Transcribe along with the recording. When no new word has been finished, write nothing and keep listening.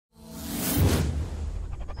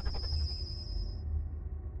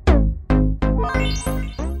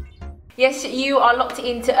Yes, you are locked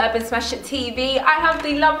into Urban Smash TV. I have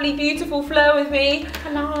the lovely, beautiful Fleur with me.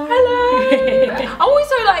 Hello. Hello. I'm always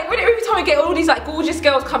so like, every time I get all these like gorgeous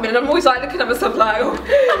girls coming, and I'm always like looking at myself like,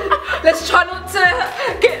 oh, let's try not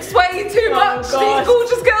to get swayed too much. These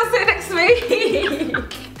gorgeous girls sitting next to me.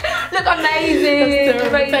 Look amazing.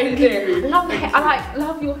 Thank you. Love the hair. I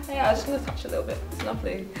love your hair. I'm just gonna touch a little bit. It's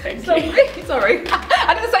lovely. Thank you. Sorry.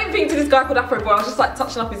 I did the same thing to this guy called Afro Boy. I was just like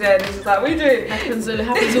touching up his hair and he's just like, what are you doing? It happens all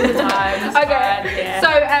the time. It's okay. fine,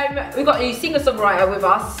 yeah. So we've got a new singer-songwriter with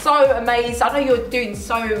us. So amazed. I know you're doing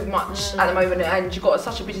so much at the moment and you've got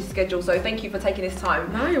such a busy schedule. So thank you for taking this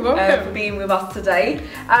time. No, you're welcome. For being with us today.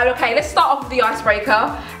 Okay, let's start off with the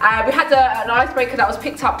icebreaker. We had an icebreaker that was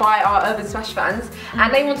picked up by our Urban Smash fans,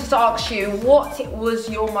 and they wanted to ask you what was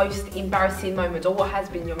your most embarrassing moment, or what has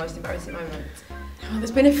been your most embarrassing moment? Oh,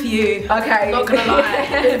 there's been a few. Okay. Not gonna lie,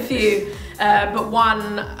 there's been a few. But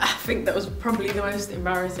one, I think that was probably the most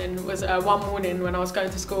embarrassing was one morning when I was going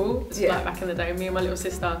to school. This was like back in the day, me and my little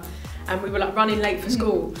sister, and we were like running late for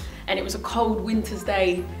school, and it was a cold winter's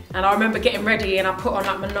day, and I remember getting ready and I put on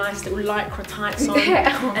like my nice little lycra tights on,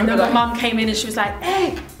 and then my mum came in and she was like,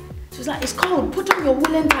 hey, she was like, it's cold, put on your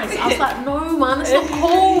woolen tights. I was like, no man, it's not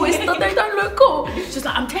cold, they don't look cool. She was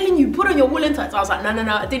like, I'm telling you, put on your woolen tights. I was like, no,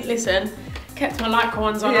 I didn't listen. Kept my lycra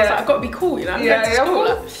ones on. I was like, I've got to be cool, you know, I'm going to school.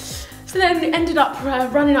 Like. So then ended up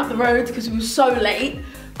running up the road because we were so late.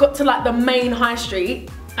 Got to like the main high street,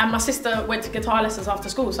 and my sister went to guitar lessons after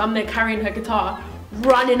school, so I'm there carrying her guitar,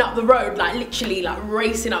 running up the road, like literally like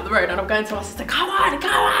racing up the road, and I'm going to my sister, come on,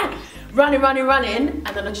 running, and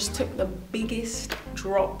then I just took the biggest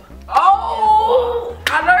drop. Oh,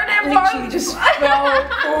 I know that one. Literally just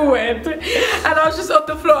fell forward, and I was just on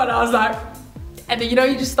the floor, and I was like, and then you know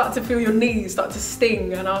you just start to feel your knees start to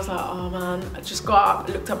sting, and I was like, oh man. I just got up,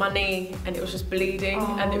 looked at my knee, and it was just bleeding,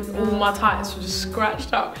 and all my tights were just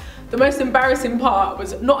scratched up. The most embarrassing part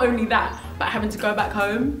was not only that, but having to go back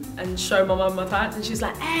home and show my mum my tights, and she's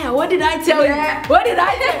like, eh, what did I tell you? What did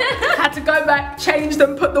I tell you? Had to go back, change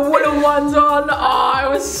them, put the woolen ones on. Oh, it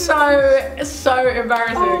was so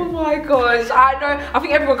embarrassing. Oh my gosh, I know. I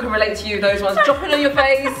think everyone can relate to you, those ones. Dropping on your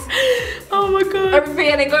face. Oh my god. Everything,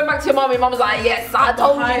 and then going back to your mum, and mum was like, yes, I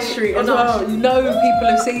told you. High street as well. You know people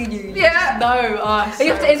have seen you. Yeah. No.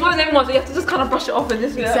 It's one of them ones where you have to just kind of brush it off and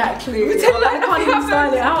just exactly. You can't even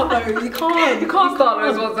style it out though. You can't style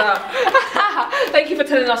those ones out. Thank you for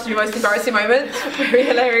telling us your most embarrassing moments. Very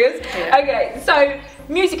hilarious. Yeah. Okay, so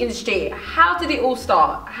music industry, how did it all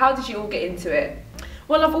start? How did you all get into it?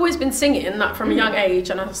 Well, I've always been singing like from a young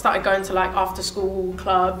age, and I started going to like after school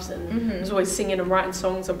clubs, and I was always singing and writing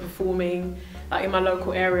songs and performing like in my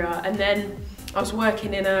local area. And then I was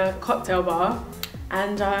working in a cocktail bar,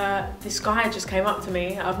 and this guy just came up to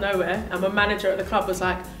me out of nowhere, and my manager at the club was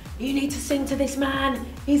like, you need to sing to this man,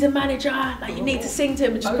 he's a manager, like you need to sing to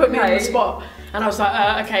him, and just put me on the spot. And I was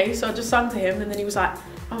like, okay, so I just sang to him, and then he was like,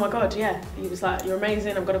 oh my god, yeah. He was like, you're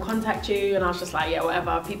amazing, I'm gonna contact you. And I was just like, yeah,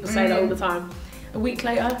 whatever, people say that all the time. A week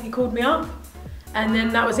later, he called me up, and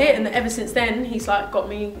then that was it. And ever since then, he's like got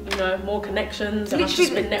me, you know, more connections, and I've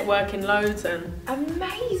just been networking loads. And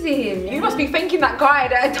amazing! You must be thanking that guy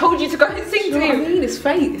that told you to go and sing to him. I mean, it's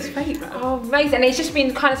fate, man. Oh, amazing! And it's just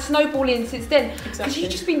been kind of snowballing since then. Because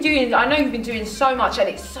you've just been doing. I know you've been doing so much, and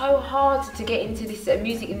it's so hard to get into this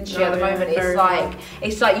music industry at the moment.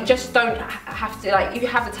 It's like you just don't have to, like, if you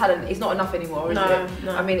have the talent, it's not enough anymore, is it?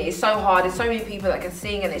 No. I mean, it's so hard. There's so many people that can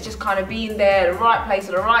sing, and it's just kind of being there at the right place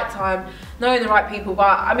at the right time, knowing the right people.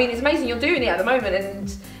 But I mean, it's amazing you're doing it at the moment, and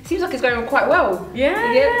it seems like it's going quite well.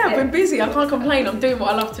 Yeah, I've been busy. I can't complain. I'm doing what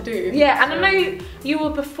I love to do. Yeah, and I know you were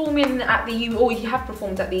performing at you have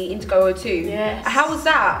performed at the Indigo 02. Yes. How was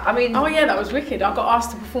that? I mean, oh yeah, that was wicked. I got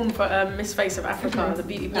asked to perform for Miss Face of Africa, the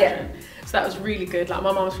beauty pageant. So that was really good. Like,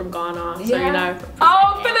 my mum's from Ghana, so you know.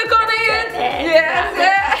 Oh, fellow Ghanaian!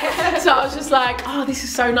 Yes. So I was just like, oh, this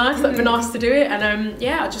is so nice that I've been asked to do it. And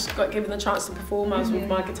yeah, I just got given the chance to perform. I was with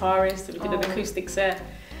my guitarist, and we did an acoustic set.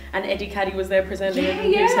 And Eddie Caddy was there presenting, and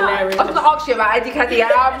he was hilarious. I was going to ask you about Eddie Caddy.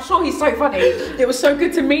 I'm sure he's so funny. It was so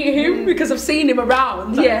good to meet him because I've seen him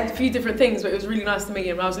around, like, a few different things, but it was really nice to meet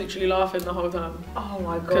him. I was literally laughing the whole time. Oh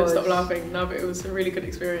my god! Couldn't stop laughing. No, but it was a really good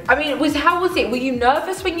experience. I mean, how was it? Were you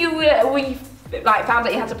nervous when you like found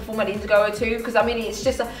that you had to perform at Indigo 02? Because I mean, it's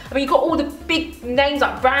just, I mean, you got all the big names,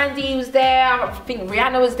 like Brandy was there, I think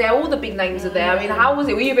Rihanna was there, all the big names are there. I mean, how was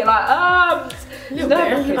it? Were you a bit like, a little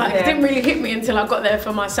bit. Like, it didn't really hit me until I got there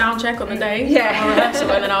for my sound check on the day. Yeah. My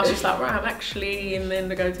rehearsal, and then I was just like, right, I'm actually in the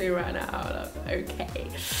Indigo 2 right now. Like, okay.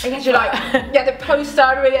 And you're like, yeah, the poster,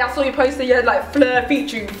 I saw your poster, you had like Fleur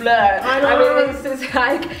featuring Fleur. I know. I mean, it's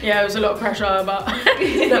like... Yeah, it was a lot of pressure, but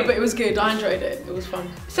no, but it was good. I enjoyed it. It was fun.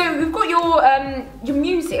 So we've got your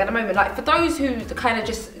music at the moment. Like for those who kind of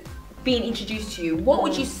just being introduced to you, what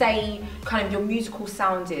would you say kind of your musical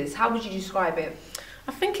sound is? How would you describe it?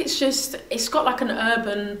 I think it's got like an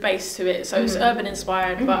urban base to it, so it's urban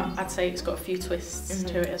inspired, but I'd say it's got a few twists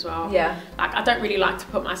to it as well. Yeah. Like I don't really like to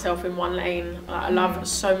put myself in one lane. Like, I love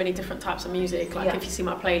so many different types of music. Like if you see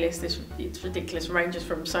my playlist, it's ridiculous, ranges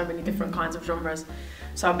from so many different kinds of genres.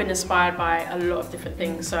 So I've been inspired by a lot of different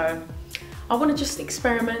things. So I want to just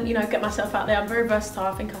experiment, you know, get myself out there. I'm very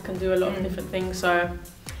versatile. I think I can do a lot of different things. So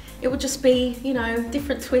it would just be, you know,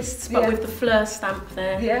 different twists, but with the Fleur stamp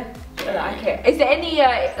there. Yeah, I like it. Is there any,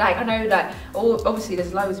 like, I know that, obviously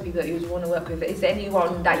there's loads of people that you would want to work with. Is there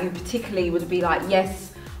anyone that you particularly would be like,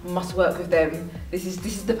 yes, must work with them? This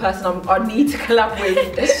is the person I need to collab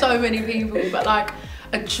with. There's so many people, but like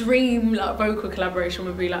a dream like vocal collaboration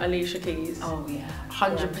would be like Alicia Keys. Oh yeah.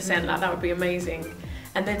 100%, like that would be amazing.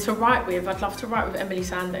 And then to write with, I'd love to write with Emily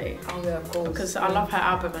Sandé. Oh yeah, of course. Because I love her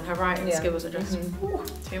album and her writing skills are just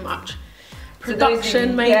too much.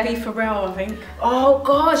 Production, maybe Pharrell, I think. Oh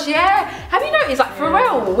gosh, yeah. Have you noticed like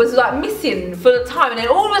Pharrell was like missing for the time, and then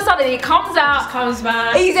all of a sudden he comes out, just comes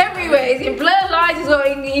back. He's everywhere. He's in Blurred Lines. He's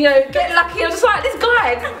going, you know, Get Lucky. I'm just like, this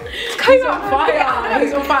guy. He's on fire.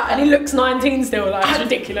 He's on fire, and he looks 19 still. Like it's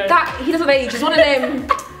ridiculous. That he doesn't age. He's one of them.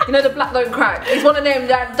 You know, the black don't crack. He's one of them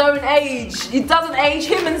that don't age. He doesn't age.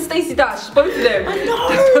 Him and Stacey Dash, both of them. I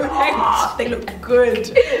know. They look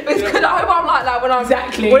good. It's good. I hope I'm like that when I'm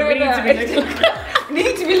exactly.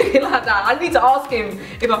 Need to be looking like that. I need to ask him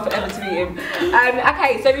if I'm ever to meet him.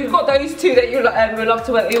 Okay, so we've got those two that you would love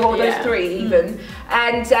to work with, or those three even.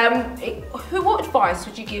 And what advice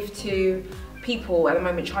would you give to people at the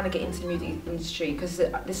moment trying to get into the music industry? Because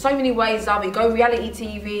there's so many ways that we go reality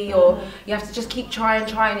TV, or you have to just keep trying.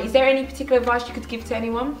 Is there any particular advice you could give to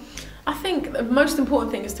anyone? I think the most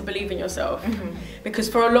important thing is to believe in yourself, because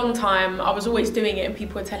for a long time I was always doing it and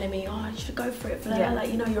people were telling me, oh, you should go for it, Fleur, like,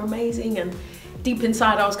 you know, you're amazing, and deep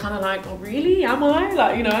inside I was kind of like, oh really, am I?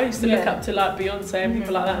 Like, you know, I used to look up to like Beyonce and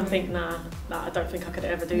people like that and think, nah, I don't think I could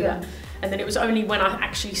ever do that. And then it was only when I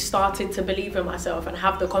actually started to believe in myself and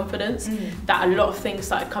have the confidence that a lot of things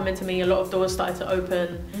started coming to me, a lot of doors started to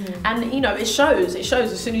open. And you know, it shows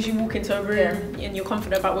as soon as you walk into a room and you're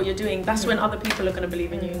confident about what you're doing, that's when other people are going to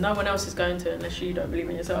believe in you. No one else is going to, unless you don't believe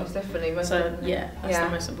in yourself. Most definitely. That's the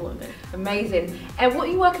most important thing. Amazing. And what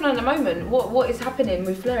are you working on at the moment? What is happening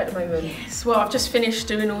with Fleur at the moment? Yes, well, I've just finished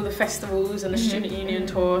doing all the festivals and the student union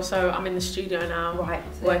tour, so I'm in the studio now,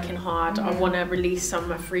 working hard. I want to release some of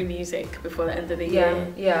my free music before the end of the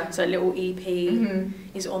year. So a little EP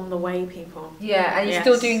is on the way, people. Yeah, and you're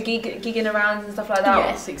still doing gigging around and stuff like that?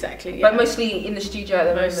 Yes, exactly. But mostly in the studio at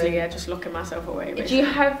the moment? Mostly, just locking myself away. Do you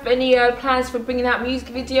have any plans for bringing out a music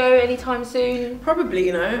video anytime soon? Probably,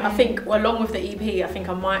 you know. I think, well, along with the EP, I think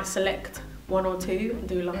I might select one or two and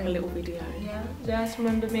do like a little video. Yeah, just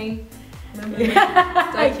remember me. Don't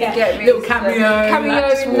forget me. Little cameo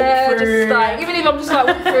in there, just like, even if I'm just like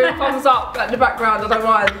walking through, thumbs up at the background, I don't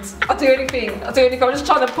mind. I'll do anything. I'm just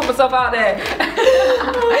trying to put myself out there.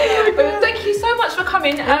 But thank you so much for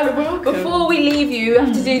coming. Before we leave you, I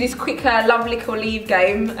have to do this quick love, lick or leave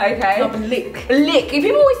game, okay? Love and lick. Lick.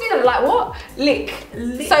 People always do that, like what? Lick.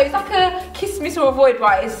 So it's like a kiss, miss or avoid,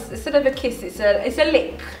 right? Instead of a kiss, it's a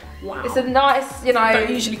lick. Wow. It's a nice, you know. Don't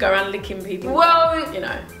usually go around licking people. Well, you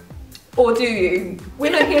know. Or do you?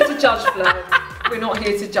 We're not here to judge, Fleur. We're not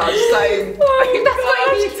here to judge, so that's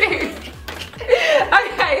what you do.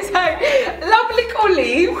 Okay, so love, lick or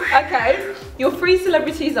leave. Okay, your three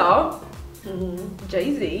celebrities are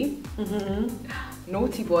Jay-Z,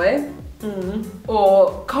 Naughty Boy,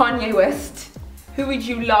 or Kanye West. Who would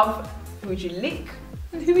you love? Who would you lick?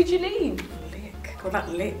 And who would you leave? Lick. God, that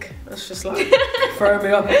lick. That's just like throwing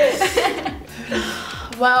me off.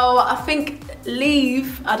 Well, I think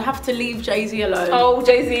I'd have to leave Jay-Z alone. Oh,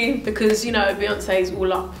 Jay-Z. Because, you know, Beyonce's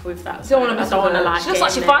all up with that. So I don't want to like. She looks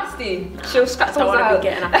like she's feisty. Nah, she'll scratch someone's out. I don't want to be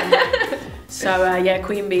getting up in there. So, yeah,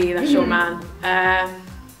 Queen Bee, that's your man.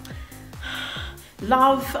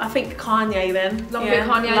 Love, I think Kanye then. Love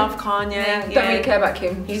Kanye? Love Kanye. Yeah. Don't really care about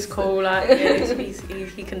Kim. He's cool, like,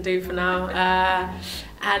 he can do for now.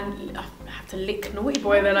 And I have to lick Naughty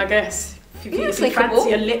Boy then, I guess. If you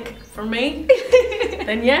fancy a lick from me,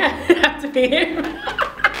 then yeah, it'd have to be him. He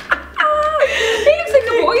looks like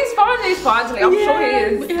a boy. He's fine. I'm sure he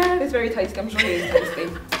is. Yeah. He's very tasty. I'm sure he is tasty.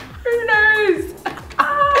 Who knows?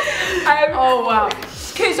 Oh wow.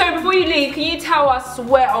 Cool, so before you leave, can you tell us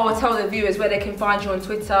where, or tell the viewers where they can find you on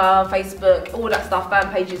Twitter, Facebook, all that stuff,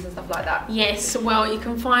 fan pages and stuff like that? Yes, well, you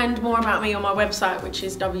can find more about me on my website, which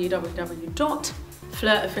is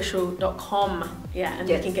www.fleurofficial.com. Yeah, and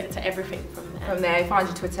you can get to everything from there. From there, find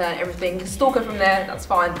your Twitter and everything. Stalk her from there, that's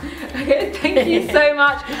fine. Okay, thank you so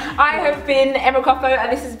much. I have been Emma Coffo,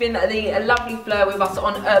 and this has been the lovely Fleur with us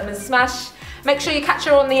on Urban Smash. Make sure you catch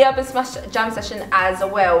her on the Urban Smash Jam session as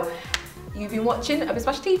well. You've been watching Urban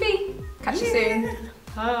Smash TV. Catch you soon.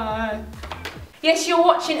 Bye. Yes, you're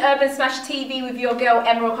watching Urban Smash TV with your girl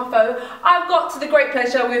Emma Coffo. I've got the great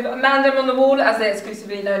pleasure with Amanda on the wall, as they're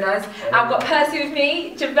exclusively known as. I've got Percy with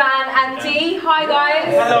me, Javan and Dee. Hi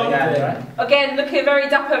guys. Hello. Again, looking very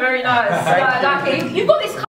dapper, very nice. You've got this